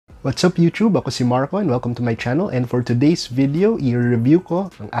What's up YouTube? Ako si Marco and welcome to my channel, and for today's video, i-review ko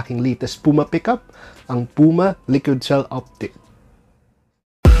ang aking latest Puma pickup, ang Puma Liquid Cell Optic.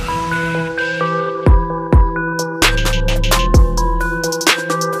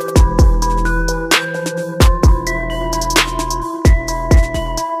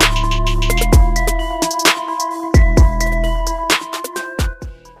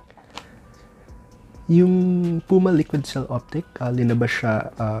 Yung Puma Liquid Cell Optic, linabas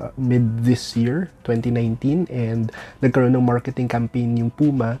siya mid this year, 2019, and nagkaroon ng marketing campaign yung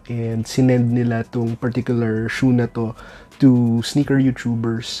Puma and sinend nila tong particular shoe na to to sneaker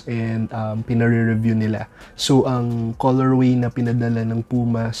YouTubers and pinare-review nila. So, ang colorway na pinadala ng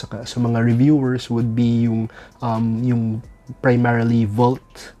Puma sa mga reviewers would be yung primarily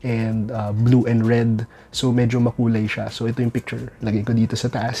Volt and blue and red. So, medyo makulay siya. So, ito yung picture. Lagay ko dito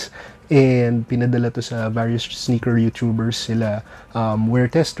sa taas. And pinadala to sa various sneaker YouTubers. Sila Wear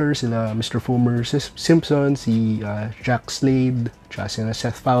Tester, sila Mr. Foamer Simpson, si Jack Slade, tsaka sila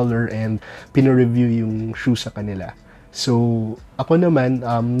Seth Fowler, and pinareview yung shoe sa kanila. So, ako naman,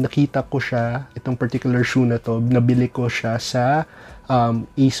 nakita ko siya, itong particular shoe na to, nabili ko siya sa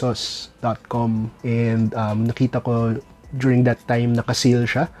asos.com, and nakita ko during that time naka-sale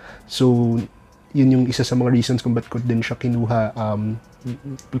siya. So, yun yung isa sa mga reasons kung ba't ko din siya kinuha.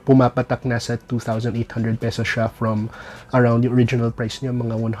 Pumapatak na sa 2,800 pesos siya from around the original price niya,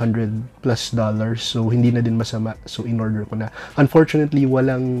 mga $100+. So, hindi na din masama. So, in-order ko na. Unfortunately,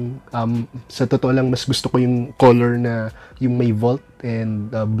 walang, sa totoo lang, mas gusto ko yung color na yung may Volt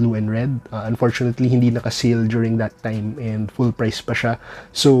and blue and red. Unfortunately, hindi naka-sale during that time and full price pa siya.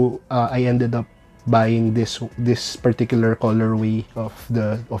 So, I ended up buying this particular colorway of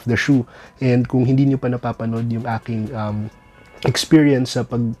the shoe. And kung hindi nyo pa napapanood yung aking experience sa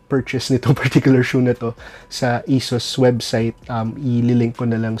pag-purchase nito particular shoe na to sa ASOS website, ililink ko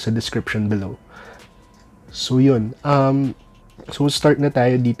na lang sa description below. So yun, so start na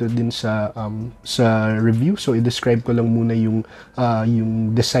tayo dito din sa review. So i-describe ko lang muna yung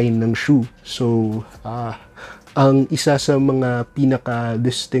design ng shoe. So ang isa sa mga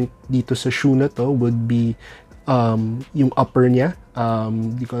pinaka-distinct dito sa shoe na to would be yung upper niya.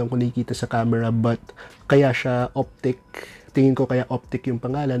 Di ko alam kung nakikita sa camera, but kaya siya Optic. Tingin ko kaya Optic yung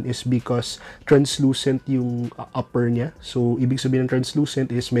pangalan is because translucent yung upper niya. So, ibig sabihin ng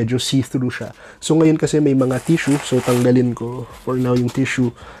translucent is medyo see-through siya. So, ngayon kasi may mga tissue. So, tanggalin ko for now yung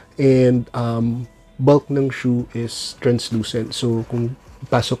tissue. And bulk ng shoe is translucent. So, kung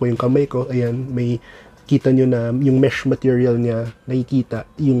pasok ko yung kamay ko, ayan, may kita nyo na yung mesh material niya, nakikita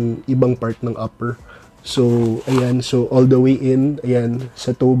yung ibang part ng upper. So, ayan, so all the way in, ayan, sa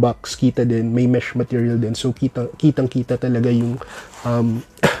toe box, kita din, may mesh material din. So, kitang-kita talaga yung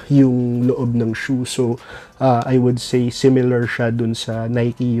yung loob ng shoe. So, I would say similar siya dun sa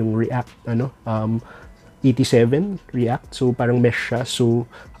Nike, yung React, 87 React. So, parang mesh siya. So,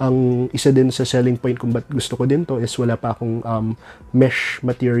 ang isa din sa selling point kung ba't gusto ko din to is wala pa akong mesh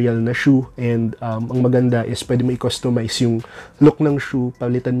material na shoe. And ang maganda is pwede mo i-customize yung look ng shoe.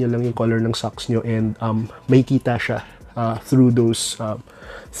 Palitan nyo lang yung color ng socks nyo and may kita siya through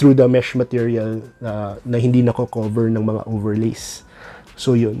the mesh material na hindi nako-cover ng mga overlays.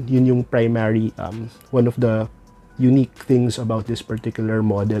 So, yun yung primary, one of the unique things about this particular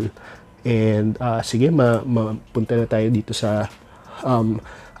model. And sige, mapunta na tayo dito sa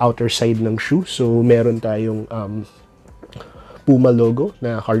outer side ng shoe. So, meron tayong Puma logo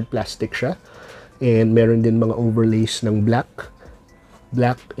na hard plastic siya. And meron din mga overlays ng black.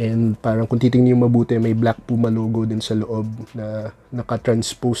 And parang kung titingnan nyo mabuti, may black Puma logo din sa loob na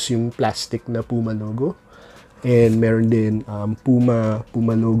naka-transpose yung plastic na Puma logo. And meron din Puma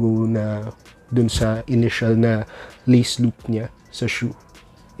logo na dun sa initial na lace loop niya sa shoe.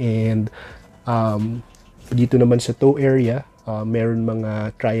 And dito naman sa toe area, meron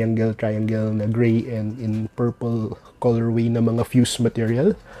mga triangle na gray and in purple colorway na mga fuse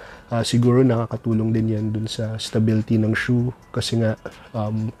material. Siguro nakakatulong din yan dun sa stability ng shoe kasi nga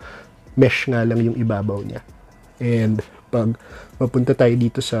mesh nga lang yung ibabaw niya. And pag mapunta tayo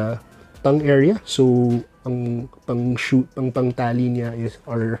dito sa tongue area, so ang pangtali niya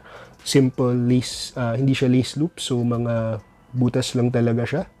are simple lace, hindi siya lace loop, so mga butas lang talaga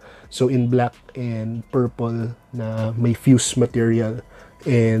siya. So, in black and purple na may fuse material.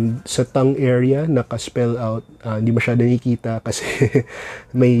 And sa tongue area, naka-spell out, hindi masyado nakikita kasi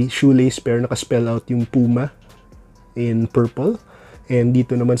may shoelace pero naka-spell out yung Puma in purple. And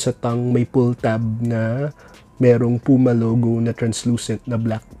dito naman sa tongue, may pull tab na merong Puma logo na translucent na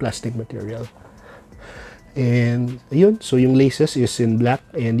black plastic material. And ayun, so yung laces is in black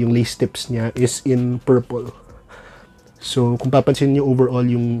and yung lace tips niya is in purple. So, kung papansin niyo overall,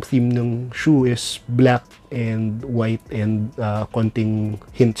 yung theme ng shoe is black and white and konting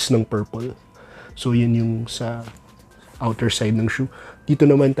hints ng purple. So, yun yung sa outer side ng shoe. Dito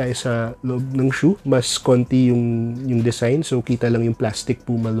naman tayo sa loob ng shoe, mas konti yung design. So, kita lang yung plastic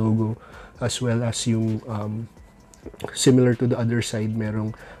Puma logo as well as yung similar to the other side,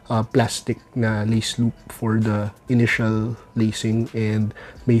 merong plastic na lace loop for the initial lacing and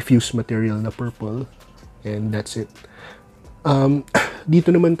may fuse material na purple. And that's it.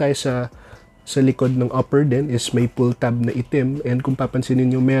 Dito naman tayo sa likod ng upper din is may pull tab na itim, and kung papansinin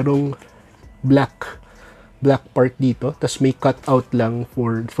nyo, merong black part dito, tas may cut out lang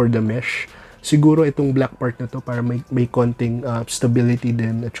for the mesh. Siguro itong black part na to para may konting stability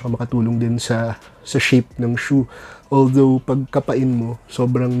din at saka makatulong din sa shape ng shoe. Although pagkapain mo,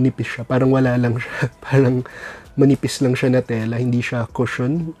 sobrang nipis siya, parang wala lang siya, parang manipis lang siya na tela, hindi siya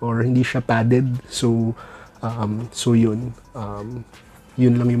cushion or hindi siya padded. So yun.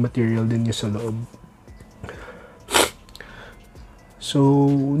 Yun lang yung material din niya sa loob. So,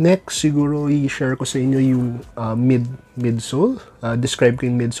 next, siguro i-share ko sa inyo yung midsole. Describe ko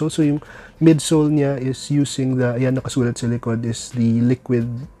yung midsole. So, yung midsole niya is using ayan, nakasulat sa likod, is the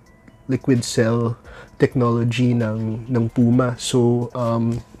liquid cell technology ng Puma. So,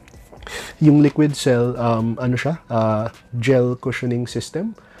 yung liquid cell, ano siya? Gel cushioning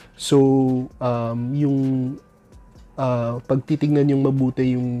system. So, yung pag titignan yung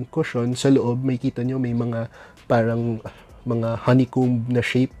mabuti yung cushion, sa loob, may kita nyo may mga parang mga honeycomb na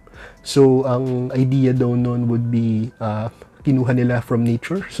shape. So, ang idea daw nun would be kinuha nila from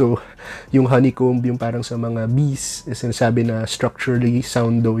nature. So, yung honeycomb, yung parang sa mga bees, sinasabi na structurally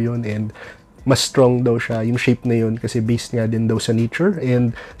sound daw yun, and mas strong daw siya, yung shape na yun, kasi based nga din daw sa nature,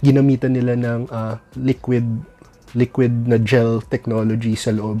 and ginamitan nila ng liquid na gel technology sa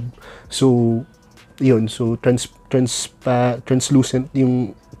loob. So, yun. So, translucent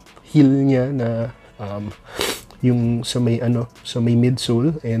yung heel niya na yung sa may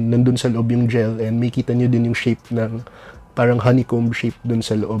midsole, and nandun sa loob yung gel, and may kita nyo din yung shape ng parang honeycomb shape dun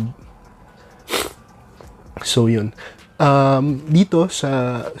sa loob. So, yun. Dito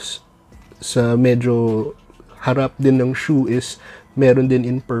sa medyo harap din ng shoe is meron din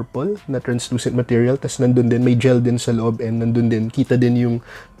in purple na translucent material, tas nandun din, may gel din sa loob, and nandun din, kita din yung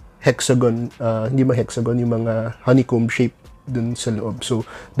hexagon, hindi ba hexagon, yung mga honeycomb shape dun sa loob. So,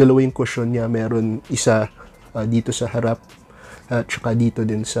 dalawa yung cushion niya, meron isa dito sa harap at saka dito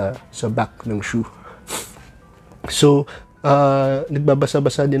din sa back ng shoe. So,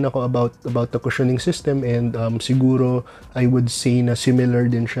 nagbabasa-basa din ako about the cushioning system, and siguro I would say na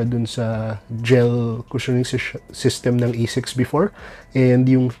similar din siya dun sa gel cushioning system ng A6 before. And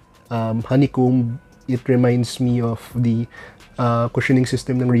yung honeycomb, it reminds me of the cushioning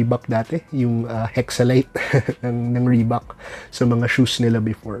system ng Reebok dati, yung Hexalite ng Reebok sa mga shoes nila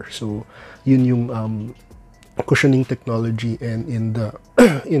before. So, yun yung cushioning technology and in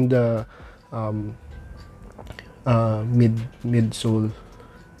the midsole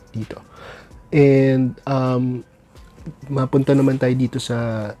dito. And mapunta naman tayo dito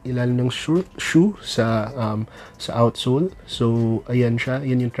sa ilalim ng shoe sa outsole. So, ayan siya,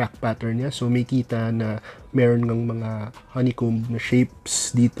 yan yung track pattern niya. So, may kita na meron ng mga honeycomb na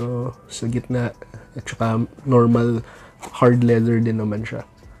shapes dito sa gitna, at saka normal hard leather din naman siya.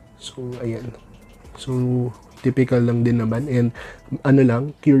 So, ayan. So, typical lang din naman, and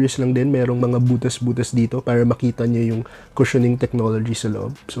curious lang din, merong mga butas-butas dito para makita nyo yung cushioning technology sa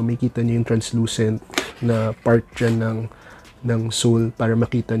loob. So, makita nyo yung translucent na part dyan ng sole para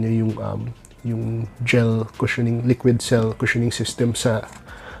makita nyo yung gel cushioning, liquid cell cushioning system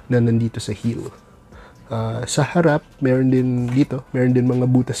na nandito sa heel. Sa harap, meron din mga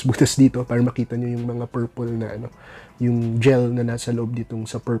butas-butas dito para makita nyo yung mga purple na yung gel na nasa loob ditong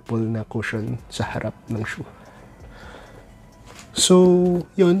sa purple na cushion sa harap ng shoe. So,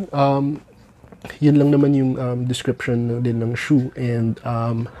 yun lang naman yung description din ng shoe, and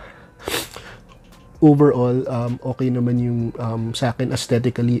overall, okay naman yung sa akin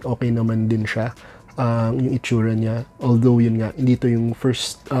aesthetically, okay naman din siya yung itsura niya. Although yun nga, hindi to yung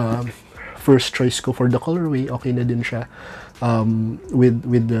first choice ko for the colorway, okay na din siya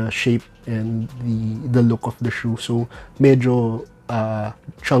with the shape and the look of the shoe. So, medyo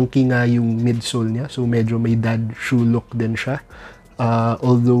chunky nga yung midsole niya. So, medyo may dad shoe look din siya.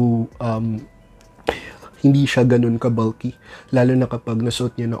 Although, hindi siya ganun ka-bulky. Lalo na kapag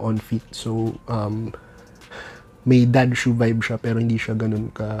nasuot niya na on-feet. So, may dad shoe vibe siya, pero hindi siya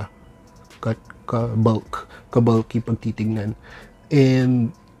ganun ka-bulky pag titignan.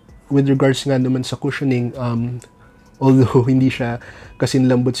 And, with regards nga naman sa cushioning, although hindi siya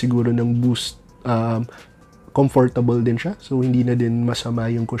kasing lambot siguro ng Boost, comfortable din siya. So, hindi na din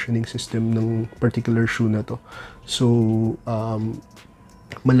masama yung cushioning system ng particular shoe na to. So,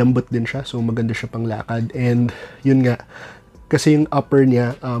 malambot din siya. So, maganda siya pang lakad. And, yun nga, kasi yung upper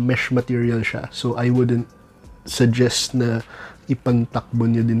niya, mesh material siya. So, I wouldn't suggest na ipantakbo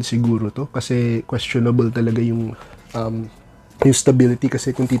niyo din siguro to. Kasi, questionable talaga yung stability.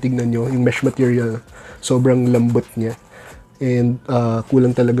 Kasi kung titignan nyo, yung mesh material, sobrang lambot niya. And,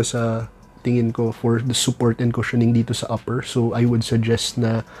 kulang talaga sa tingin ko for the support and cushioning dito sa upper. So, I would suggest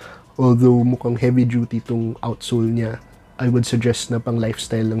na, although mukhang heavy duty tong outsole niya, I would suggest na pang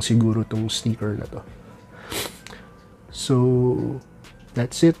lifestyle lang siguro tong sneaker na to. So,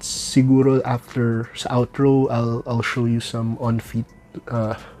 that's it. Siguro after sa outro, I'll show you some on-feet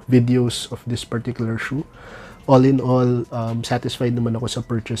videos of this particular shoe. All in all, satisfied naman ako sa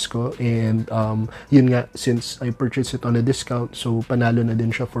purchase ko, and yun nga, since I purchased it on a discount, so panalo na din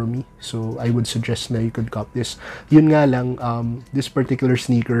siya for me. So I would suggest na you could cop this. Yun nga lang, this particular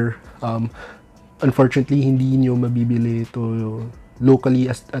sneaker, unfortunately hindi nyo mabibili ito locally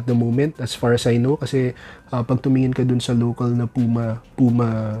at the moment, as far as I know, kasi pag tumingin ka dun sa local na Puma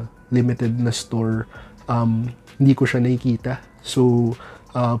Limited na store, hindi ko siya nakikita. So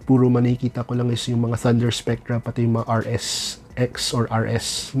puro man nakikita ko lang is yung mga Thunder Spectra, pati yung mga RSX or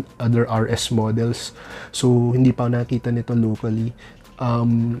other RS models. So, hindi pa ako nakita nito locally.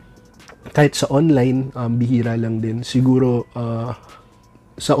 Kahit sa online, bihira lang din. Siguro,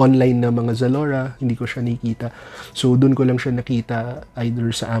 sa online na mga Zalora, hindi ko siya nakita. So, dun ko lang siya nakita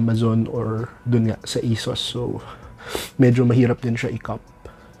either sa Amazon or dun nga sa ASOS. So, medyo mahirap din siya i-cop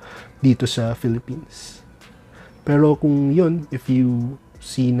dito sa Philippines. Pero kung yun, if you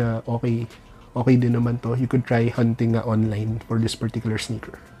see na okay din naman to, you could try hunting online for this particular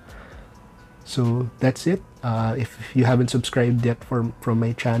sneaker. So that's it. If you haven't subscribed yet from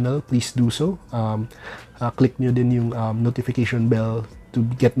my channel, please do so. Click nyo din yung notification bell to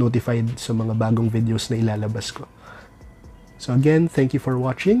get notified sa mga bagong videos na ilalabas ko. So again, thank you for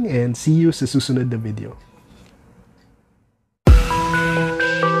watching, and see you sa susunod na video.